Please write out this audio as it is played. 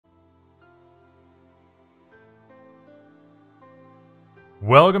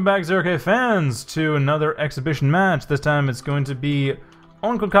Welcome back, Zerke fans, to another exhibition match. This time it's going to be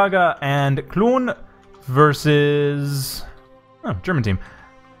OnkelKaga and Klon versus... German team.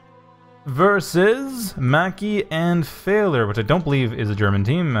 Versus maackey and Failure, which I don't believe is a German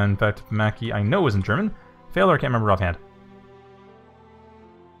team. In fact, maackey I know isn't German. Failure I can't remember offhand.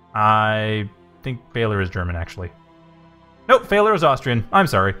 I think Failure is German, actually. Nope, Failure is Austrian. I'm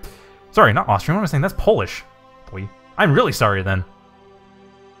sorry. Sorry, not Austrian. What am I saying? That's Polish. Boy, I'm really sorry then.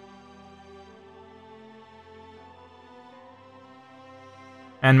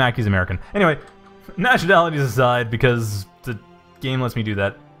 And maackey's American. Anyway, nationalities aside, because the game lets me do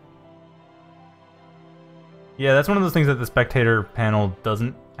that. Yeah, that's one of those things that the spectator panel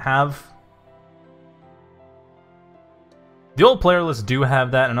doesn't have. The old player lists do have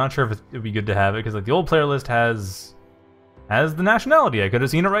that. I'm not sure if it would be good to have it, because like the old player list has the nationality. I could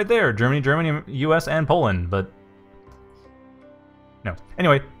have seen it right there. Germany, US, and Poland, but no.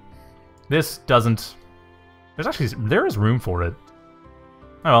 Anyway, this doesn't. There is room for it.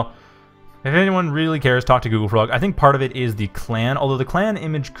 Oh well. If anyone really cares, talk to Google Frog. I think part of it is the clan, although the clan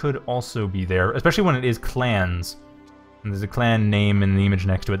image could also be there, especially when it is clans. And there's a clan name in the image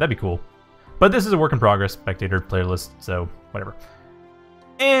next to it. That'd be cool. But this is a work in progress, spectator player list, so whatever.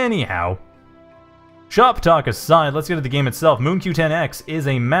 Anyhow, shop talk aside, let's get to the game itself. Moon Q10x is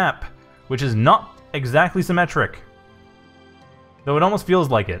a map which is not exactly symmetric. Though it almost feels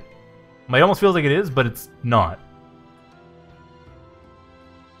like it. It almost feels like it is, but it's not.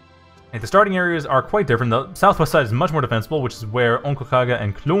 The starting areas are quite different. The southwest side is much more defensible, which is where OnkelKaga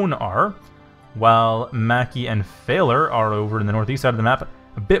and Klon are, while maackey and Failure are over in the northeast side of the map.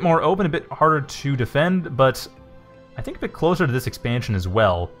 A bit more open, a bit harder to defend, but I think a bit closer to this expansion as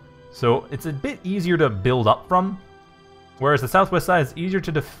well. So it's a bit easier to build up from, whereas the southwest side is easier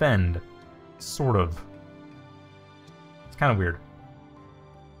to defend. Sort of. It's kind of weird.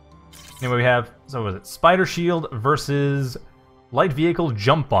 Anyway, we have, so what was it, Spider Shield versus Light Vehicle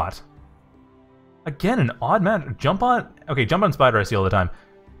Jumpbot. Again, an odd match. Jumpbot? Okay, Jumpbot and Spider I see all the time.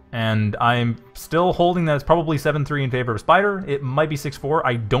 And I'm still holding that it's probably 7-3 in favor of Spider. It might be 6-4.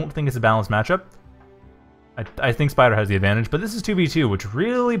 I don't think it's a balanced matchup. I think Spider has the advantage, but this is 2v2, which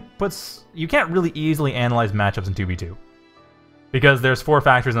really puts... You can't really easily analyze matchups in 2v2. Because there's 4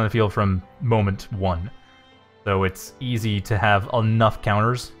 factors on the field from moment 1. So it's easy to have enough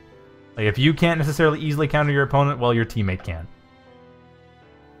counters. Like, if you can't necessarily easily counter your opponent, well, your teammate can.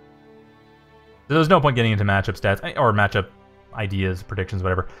 There's no point getting into matchup stats, or matchup ideas, predictions,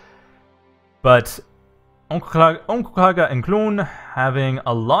 whatever. But OnkelKaga and Klon having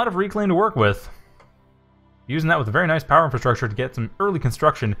a lot of reclaim to work with. Using that with a very nice power infrastructure to get some early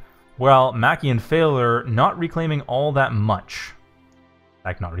construction, while maackey and Failure not reclaiming all that much. In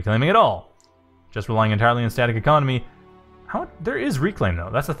fact, not reclaiming at all. Just relying entirely on static economy. There is reclaim, though.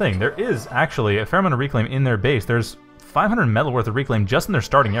 That's the thing. There is actually a fair amount of reclaim in their base. There's 500 metal worth of reclaim just in their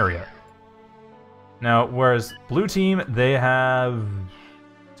starting area. Now, whereas blue team, they have...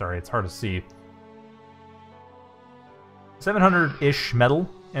 Sorry, it's hard to see. 700-ish metal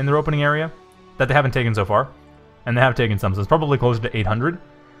in their opening area that they haven't taken so far. And they have taken some, so it's probably closer to 800.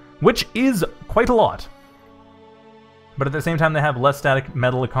 Which is quite a lot. But at the same time, they have less static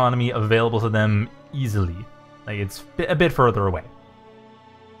metal economy available to them easily. Like, it's a bit further away.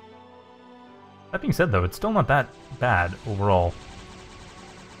 That being said, though, it's still not that bad overall.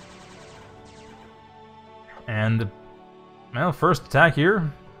 And, well, first attack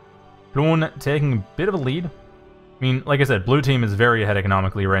here. Klon taking a bit of a lead. I mean, like I said, blue team is very ahead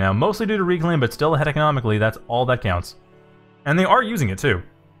economically right now. Mostly due to reclaim, but still ahead economically. That's all that counts. And they are using it, too.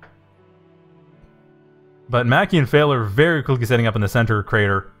 But maackey and Failure are very quickly setting up in the center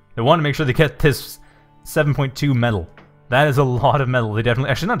crater. They want to make sure they get this 7.2 metal. That is a lot of metal. They definitely...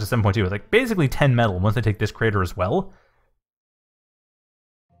 Actually, not just 7.2. It's like basically 10 metal once they take this crater as well.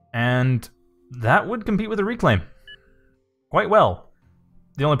 And that would compete with a reclaim quite well.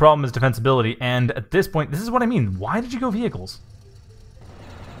 The only problem is defensibility, and at this point, this is what I mean. Why did you go vehicles?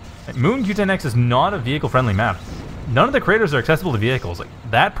 Like, Moon Q10x is not a vehicle-friendly map. None of the craters are accessible to vehicles. Like,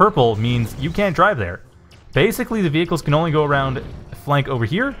 that purple means you can't drive there. Basically, the vehicles can only go around flank over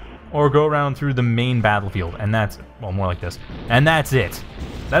here, or go around through the main battlefield, and that's, well, more like this. And that's it.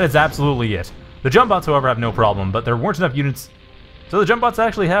 That is absolutely it. The Jumpbots, however, have no problem, but there weren't enough units. So the Jumpbots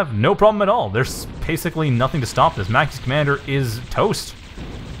actually have no problem at all. There's basically nothing to stop this. maackey's commander is toast.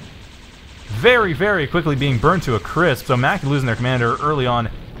 Very, very quickly being burned to a crisp, so maackey losing their commander early on.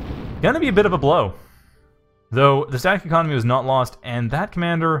 Gonna be a bit of a blow. Though, the static economy was not lost, and that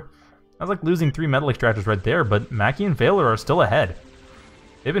commander... I was like losing 3 metal extractors right there, but maackey and Failure are still ahead.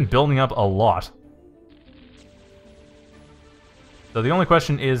 They've been building up a lot. So the only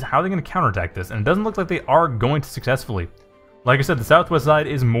question is, how are they going to counterattack this? And it doesn't look like they are going to successfully. Like I said, the southwest side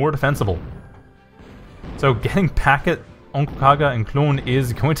is more defensible. So getting back at OnkelKaga and Klon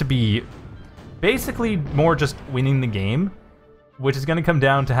is going to be basically more just winning the game, which is going to come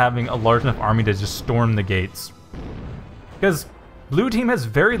down to having a large enough army to just storm the gates. Because blue team has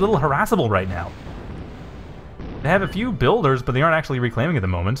very little harassable right now. They have a few builders, but they aren't actually reclaiming at the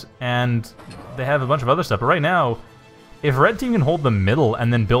moment, and they have a bunch of other stuff. But right now, if red team can hold the middle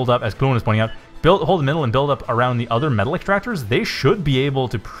and then build up, as Klon is pointing out, hold the middle and build up around the other metal extractors, they should be able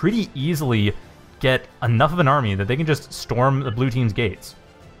to pretty easily get enough of an army that they can just storm the blue team's gates.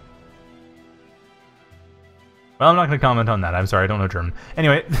 Well, I'm not going to comment on that. I'm sorry, I don't know German.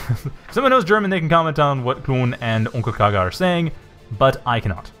 Anyway, if someone knows German, they can comment on what Klon and OnkelKaga are saying, but I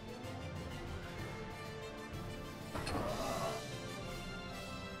cannot.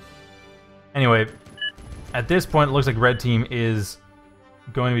 Anyway, at this point, it looks like red team is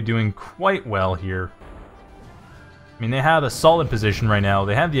going to be doing quite well here. I mean, they have a solid position right now.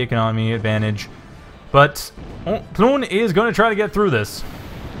 They have the economy advantage, but Klon is going to try to get through this.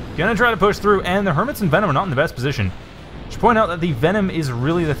 Gonna try to push through, and the Hermits and Venom are not in the best position. I should point out that the Venom is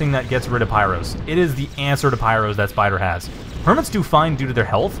really the thing that gets rid of Pyros. It is the answer to Pyros that Spider has. Hermits do fine due to their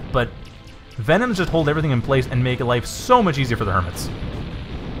health, but Venoms just hold everything in place and make life so much easier for the Hermits.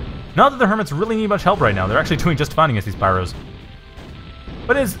 Not that the Hermits really need much help right now. They're actually doing just fine against these Pyros.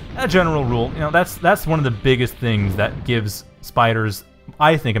 But as a general rule, you know, that's one of the biggest things that gives Spiders,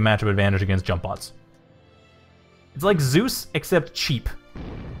 I think, a matchup advantage against Jumpbots. It's like Zeus, except cheap.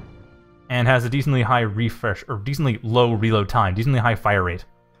 And has a decently high refresh, or decently low reload time, decently high fire rate.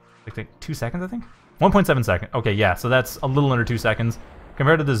 Like 2 seconds, I think? 1.7 seconds. Okay, yeah, so that's a little under 2 seconds.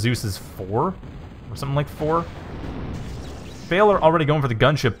 Compared to the Zeus's 4, or something like 4. Baylor already going for the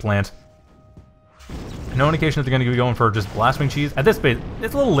gunship plant. No indication that they're going to be going for just Blastwing cheese. At this base,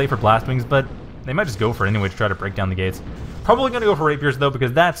 it's a little late for Blastwings, but they might just go for it anyway to try to break down the gates. Probably going to go for Rapiers, though,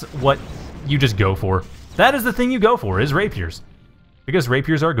 because that's what you just go for. That is the thing you go for, is Rapiers. Because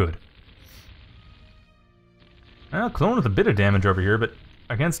Rapiers are good. Well, Klon with a bit of damage over here, but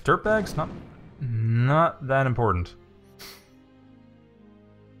against Dirtbags, not that important.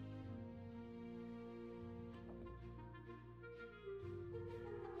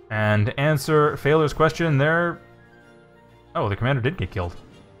 And to answer Failer's question there... Oh, the commander did get killed.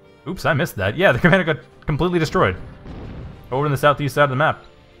 Oops, I missed that. Yeah, the commander got completely destroyed. Over in the southeast side of the map.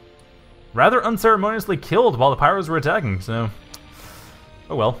 Rather unceremoniously killed while the Pyros were attacking, so...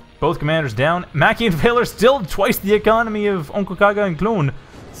 Oh well. Both commanders down. Maackey and Failer still twice the economy of OnkelKaga and Klon,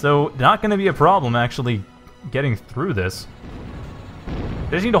 so not going to be a problem actually getting through this.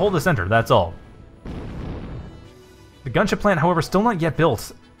 They just need to hold the center, that's all. The gunship plant, however, still not yet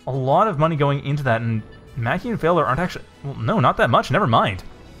built. A lot of money going into that, and Maackey and Failer aren't actually... Well, no, not that much, never mind.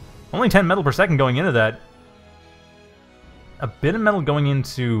 Only 10 metal per second going into that. A bit of metal going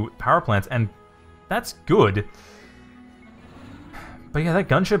into power plants, and that's good. But yeah, that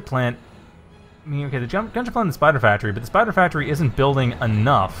gunship plant... I mean, okay, the gunship plant in the Spider Factory, but the Spider Factory isn't building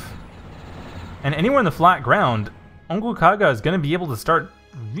enough. And anywhere in the flat ground, OnkelKaga is going to be able to start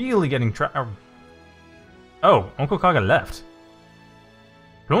really getting... Oh, OnkelKaga left.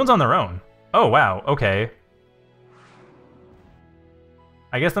 Klon's on their own. Oh, wow, okay.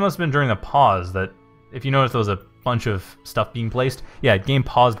 I guess that must have been during the pause that... If you notice there was a bunch of stuff being placed. Yeah, game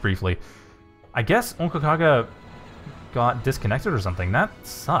paused briefly. I guess OnkelKaga got disconnected or something. That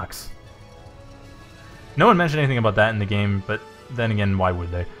sucks. No one mentioned anything about that in the game, but then again, why would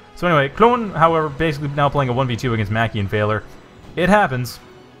they? So anyway, Klon, however, basically now playing a 1v2 against Maackey and Failer. It happens.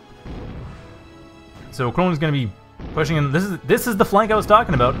 So Klon is going to be pushing in. This is the flank I was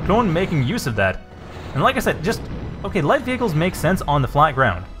talking about. Klon making use of that. And like I said, just... Okay, light vehicles make sense on the flat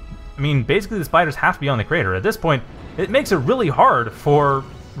ground. I mean, basically the Spiders have to be on the crater. At this point, it makes it really hard for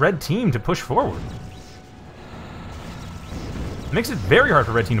Red Team to push forward. It makes it very hard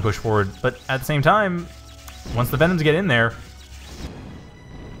for Red Team to push forward, but at the same time, once the Venoms get in there,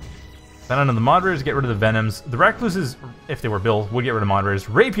 then on the Moderators get rid of the Venoms. The Recluses, if they were built, would get rid of Moderators.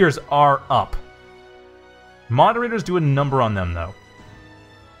 Rapiers are up. Moderators do a number on them, though.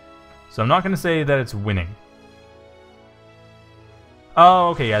 So I'm not going to say that it's winning. Oh,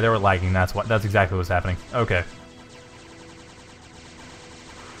 okay, yeah, they were lagging. That's exactly what's happening. Okay.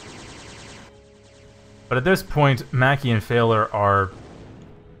 But at this point, Maackey and Failer are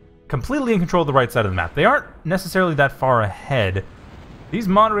completely in control of the right side of the map. They aren't necessarily that far ahead. These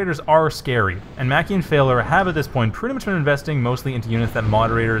Moderators are scary, and Maackey and Failer have at this point pretty much been investing mostly into units that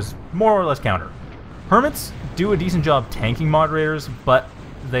Moderators more or less counter. Hermits do a decent job tanking Moderators, but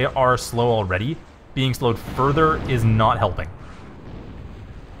they are slow already. Being slowed further is not helping.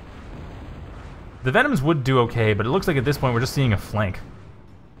 The Venoms would do okay, but it looks like at this point we're just seeing a flank.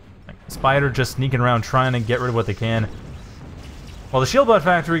 Like, Spider just sneaking around trying to get rid of what they can. While the Shieldbot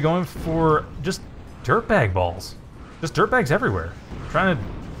Factory going for just dirtbag balls. Just dirtbags everywhere. Trying to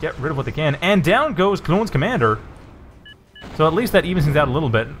get rid of what they can. And down goes Klon's commander. So at least that evens things out a little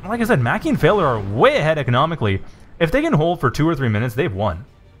bit. Like I said, Maackey and Failure are way ahead economically. If they can hold for 2 or 3 minutes, they've won.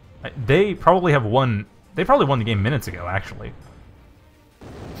 They probably have won. They probably won the game minutes ago, actually.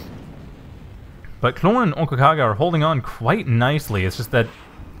 But Klon and OnkelKaga are holding on quite nicely. It's just that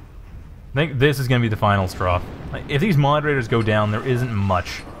I think this is going to be the final straw. Like, if these moderators go down, there isn't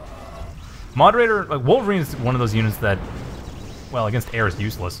much. Moderator, like Wolverine is one of those units that, well, against air is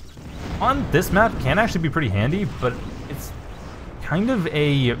useless. On this map, can actually be pretty handy, but it's kind of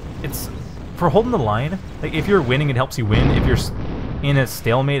a, it's for holding the line. Like if you're winning, it helps you win. If you're in a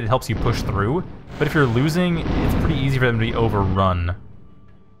stalemate, it helps you push through. But if you're losing, it's pretty easy for them to be overrun.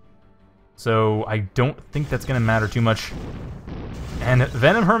 So I don't think that's going to matter too much. And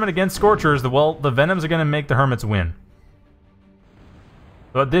Venom Hermit against Scorchers, well, the Venoms are going to make the Hermits win.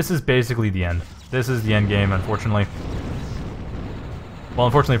 But this is basically the end. This is the end game, unfortunately. Well,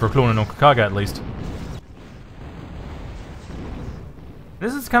 unfortunately for Klon and OnkelKaga, at least.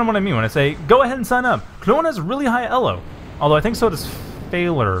 This is kind of what I mean when I say, go ahead and sign up. Klon has really high elo. Although I think so does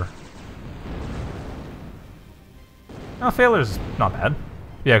Failure. No, Failure's not bad.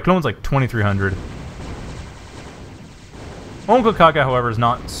 Yeah, Klon's like 2300. OnkelKaga, however, is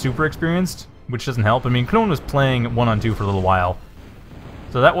not super experienced, which doesn't help. I mean, Klon was playing 1-on-2 for a little while,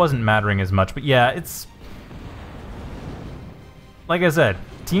 so that wasn't mattering as much. But yeah, it's like I said,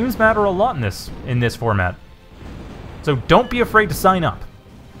 teams matter a lot in this format. So don't be afraid to sign up.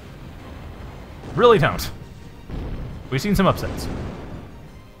 Really don't. We've seen some upsets.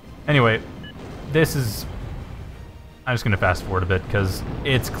 Anyway, this is. I'm just going to fast forward a bit because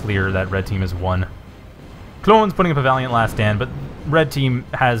it's clear that Red Team has won. Klon's putting up a valiant last stand, but Red Team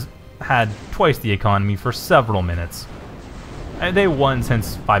has had twice the economy for several minutes. And they won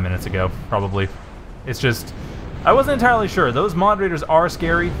since 5 minutes ago, probably. It's just, I wasn't entirely sure. Those moderators are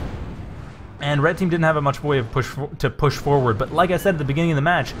scary, and Red Team didn't have much way of to push forward. But like I said at the beginning of the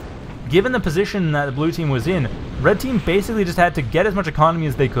match, given the position that the Blue Team was in, Red Team basically just had to get as much economy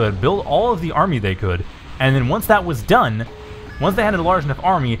as they could, build all of the army they could, and then once that was done, once they had a large enough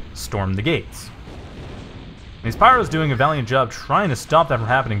army, storm the gates. And Spyro's doing a valiant job trying to stop that from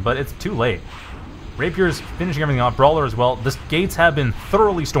happening, but it's too late. Rapier's finishing everything off, Brawler as well. The gates have been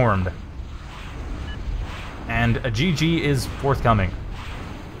thoroughly stormed. And a GG is forthcoming.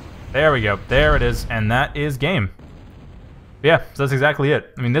 There we go. There it is. And that is game. Yeah, so that's exactly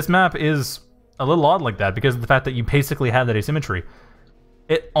it. I mean, this map is a little odd like that because of the fact that you basically have that asymmetry.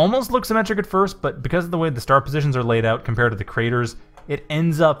 It almost looks symmetric at first, but because of the way the star positions are laid out compared to the craters, it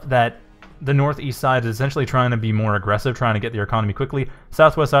ends up that the northeast side is essentially trying to be more aggressive, trying to get their economy quickly.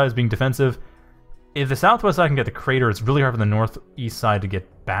 Southwest side is being defensive. If the southwest side can get the crater, it's really hard for the northeast side to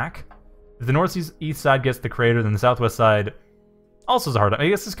get back. If the northeast side gets the crater, then the southwest side also is hard. I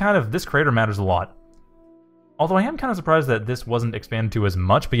guess this crater matters a lot. Although I am kind of surprised that this wasn't expanded to as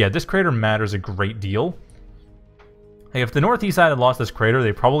much, but yeah, this crater matters a great deal. If the northeast side had lost this crater,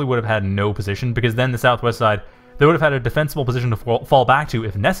 they probably would have had no position, because then the southwest side, they would have had a defensible position to fall back to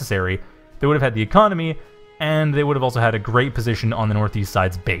if necessary. They would have had the economy, and they would have also had a great position on the northeast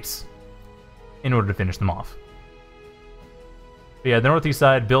side's base in order to finish them off. But yeah, the northeast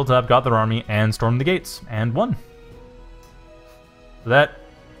side built up, got their army, and stormed the gates, and won. So that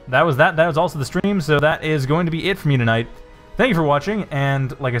was that. That was also the stream, so that is going to be it for me tonight. Thank you for watching,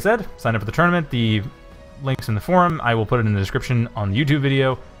 and like I said, sign up for the tournament. The link's in the forum. I will put it in the description on the YouTube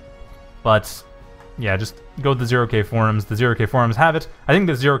video. But yeah, just go to the 0K forums. The 0K forums have it. I think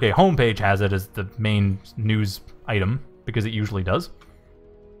the 0K homepage has it as the main news item, because it usually does.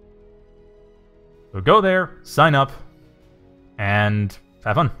 So go there, sign up, and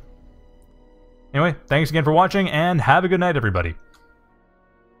have fun. Anyway, thanks again for watching, and have a good night, everybody.